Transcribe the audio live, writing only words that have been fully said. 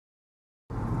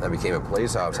I became a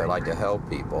police officer. I like to help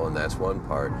people, and that's one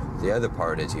part. The other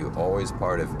part is you're always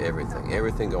part of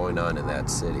everything going on in that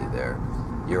city there.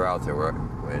 You're out there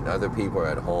when other people are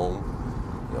at home.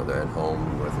 You know, they're at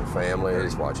home with their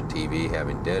families, watching TV,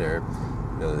 having dinner.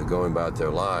 You know, they're going about their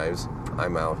lives.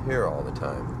 I'm out here all the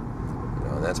time. You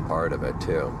know, and that's part of it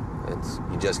too.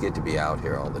 You just get to be out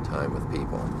here all the time with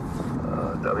people.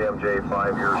 WMJ,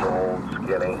 5 years old,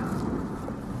 skinny,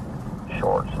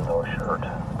 shorts and no shirt.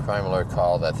 Crime alert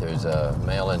call that there's a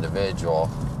male individual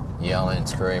yelling and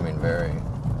screaming, very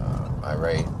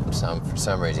irate. For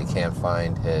some reason, he can't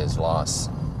find his lost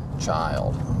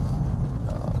child.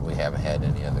 We haven't had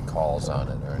any other calls on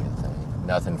it or anything.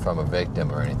 Nothing from a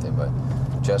victim or anything, but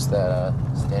just that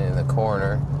standing in the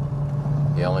corner,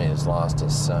 yelling he's lost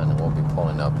his son, and we'll be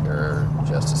pulling up here in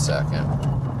just a second.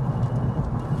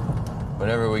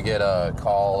 Whenever we get a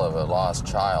call of a lost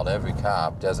child, every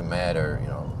cop, doesn't matter, you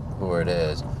know, who it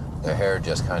is, their hair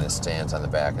just kind of stands on the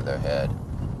back of their head.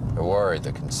 They're worried,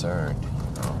 they're concerned.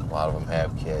 You know, a lot of them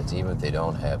have kids. Even if they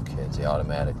don't have kids, they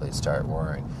automatically start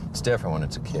worrying. It's different when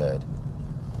it's a kid,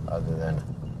 other than,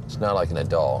 it's not like an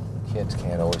adult. Kids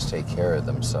can't always take care of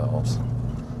themselves.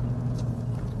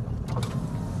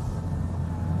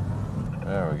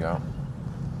 There we go.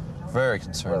 Very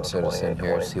concerned citizen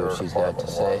here. See what she's got to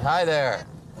say. Hi there.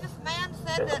 This man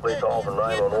said that the kid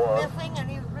was missing, and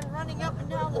he's been running up and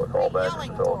down the street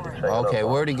yelling for him. Okay,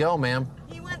 where'd he go, ma'am?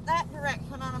 He went that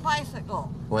direction on a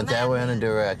bicycle. Went that way in a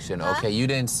direction. Huh? Okay, you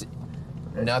didn't see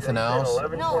nothing else? No,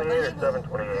 but he was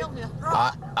real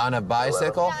distraught. On a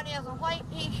bicycle? Yeah, and he has a white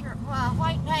t-shirt,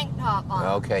 white tank top on.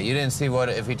 Okay, you didn't see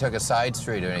if he took a side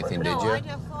street or anything, did you? No, I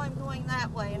just saw him going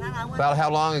that way, and then I went... About how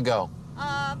long ago?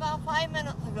 About 5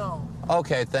 minutes ago.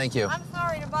 Okay, thank you. I'm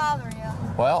sorry to bother you.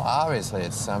 Well, obviously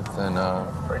it's something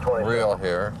real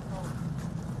here.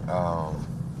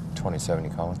 2070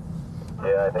 calling.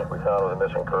 Yeah, I think we found the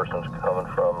missing persons coming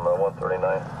from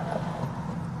 139.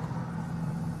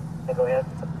 Hey, go ahead.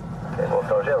 Okay, well,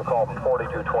 so you have a call from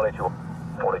 4222.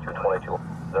 4222.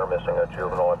 They're missing a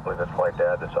juvenile. I believe it's my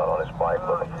dad that's out on his bike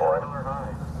looking for him.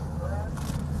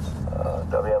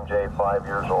 WMJ, 5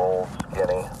 years old,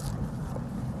 skinny,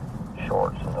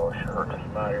 shorts and no shirt.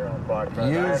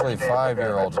 Usually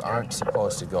 5-year-olds aren't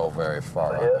supposed to go very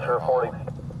far. Yes, sir, 42.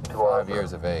 5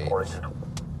 years of age. 42.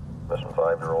 Missing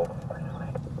 5-year-old.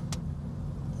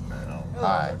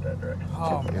 Hi.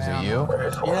 Oh, Is it you?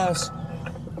 Yes.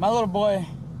 My little boy,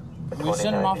 we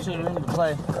sent him off to the room to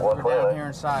play. We're down here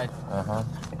inside. Uh-huh.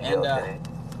 And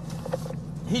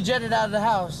he jetted out of the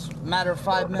house, matter of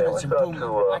 5 minutes, and boom,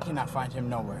 I cannot find him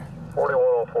nowhere.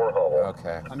 4104 Hubble.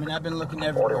 Okay. I mean, I've been looking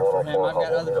everywhere for him. I've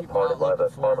got other people out looking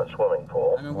for him. Swimming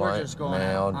pool. I mean, we're just going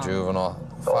male, out. juvenile.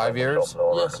 5 years?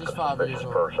 Yes, he's 5 years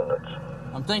old.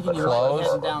 I'm thinking he might be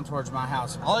heading down towards my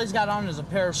house. All he's got on is a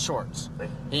pair of shorts.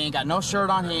 He ain't got no shirt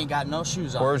on, he ain't got no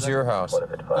shoes on. Where's your house?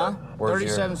 Huh? Where's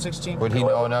 3716. Would he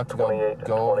know enough to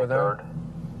go over there?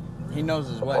 He knows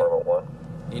his way.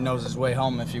 He knows his way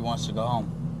home if he wants to go home.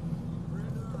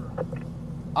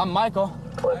 I'm Michael.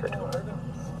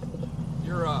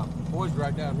 Your boy's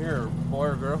right down here, boy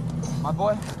or girl? My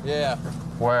boy? Yeah.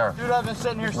 Where? Dude, I've been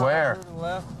sitting here. Where? To the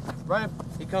left. Right.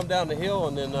 He come down the hill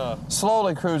and then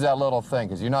Slowly cruise that little thing,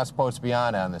 because you're not supposed to be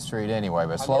on the street anyway,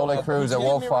 but slowly cruise it,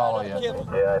 we'll follow you.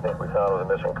 Yeah, I think we found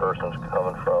the missing persons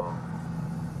coming from...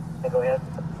 Hey, go ahead.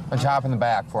 Punch hop in the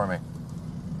back for me.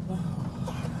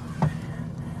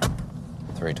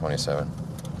 327.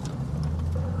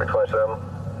 327.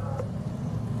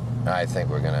 I think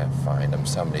we're gonna find him.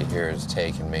 Somebody here is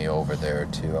taking me over there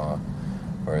to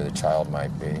where the child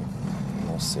might be.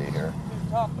 We'll see here.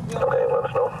 Okay, let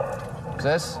us know. Is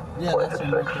this? Yeah, that's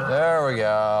him right there. There we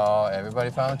go. Everybody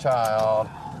found a child.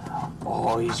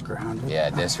 Oh, he's grounded.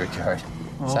 Yeah, disregard.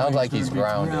 Oh, Sounds like he's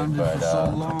grounded, but for so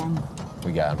long.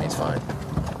 we got him. He's fine.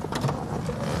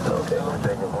 Okay, we're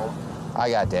taking him home.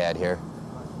 I got Dad here.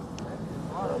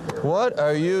 What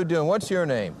are you doing? What's your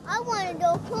name? I want to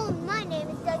go home. My name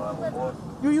is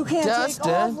Dustin. You can't Dustin.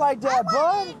 take off like that, I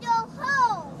bud. want to go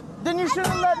home. Then you should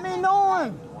have let me know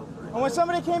him. And when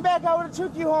somebody came back, I would have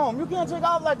took you home. You can't take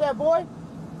off like that, boy.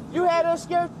 You had us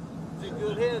scared. he's in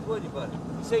good hands with you, buddy.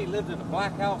 You say he lived in a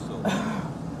black house, so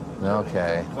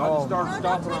Okay. I just started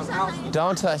stomping on houses.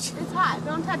 Don't touch. It's hot.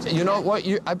 Don't touch it. You know what?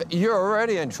 You're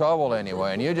already in trouble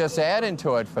anyway, and you're just adding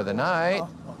to it for the night.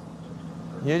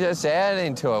 You're just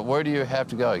adding to it. Where do you have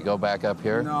to go? You go back up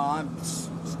here? No, I'm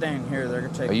staying here. They're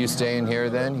gonna take Are me you home. staying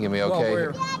here then? You gonna be okay?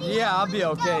 Well, yeah, I'll be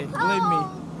okay. Believe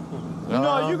me.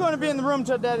 No, you're going to be in the room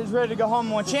till Daddy's ready to go home.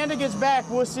 When Chanda gets back,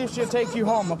 we'll see if she'll take you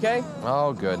home, okay?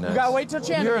 Oh, goodness. You got to wait till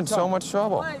Chanda You're in gets so home. much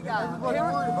trouble.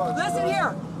 Listen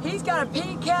here. He's got a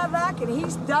pink Cadillac and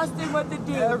he's dusting with the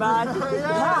D, bud. He's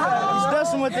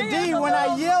dusting with the D. When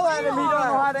I yell at him, he don't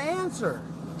know how to answer.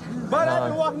 But I've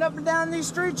been walking up and down these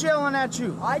streets yelling at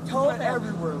you. I told him.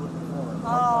 Everywhere looking for him.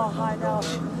 Oh, I know.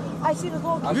 I see the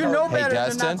little. You know Hey, better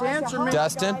than Dustin. not to answer me.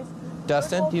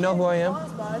 Dustin, do you know who I am?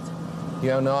 You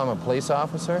don't know I'm a police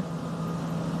officer?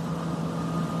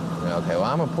 Okay, well,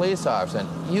 I'm a police officer,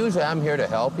 and usually I'm here to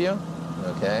help you,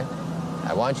 okay?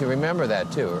 I want you to remember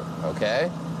that, too, okay?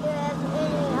 Do you have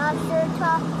any officer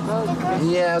talk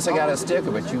stickers? Yes, I got a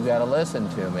sticker, but you got to listen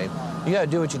to me. You got to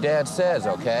do what your dad says,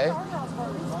 okay?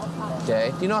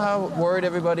 Okay? Do you know how worried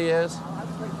everybody is?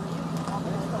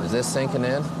 Is this sinking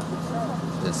in?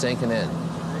 Is it sinking in?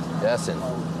 Dustin,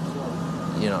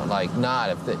 you know, like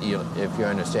nod if you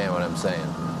understand what I'm saying.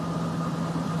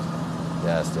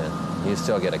 Dustin, you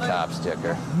still get a cop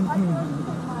sticker.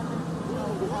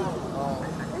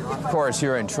 Of course,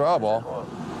 you're in trouble.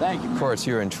 Thank you. Of course,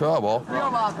 you're in trouble.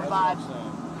 You're welcome, bud.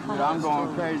 Dude, I'm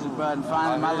going crazy, bud, and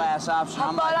finally my last option.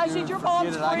 I'm Bud, I see your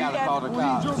mom's I got to call the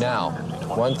cops. Now,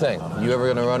 one thing. You ever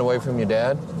gonna run away from your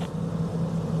dad?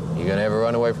 You gonna ever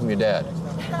run away from your dad?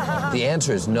 The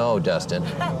answer is no, Dustin.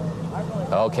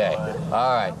 Okay,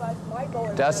 all right.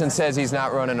 Dustin says he's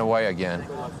not running away again.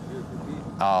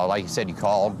 Oh, like you said, you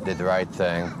called, did the right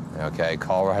thing. Okay,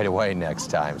 call right away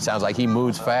next time. Sounds like he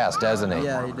moves fast, doesn't he?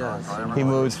 Yeah, he does. He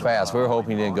moves fast. We're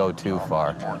hoping he didn't go too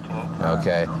far.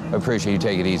 Okay, I appreciate you.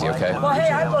 Take it easy, okay? Well, hey,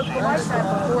 I looked for my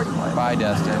son for 40. Bye,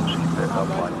 Dustin.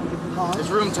 It's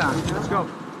room time. Let's go.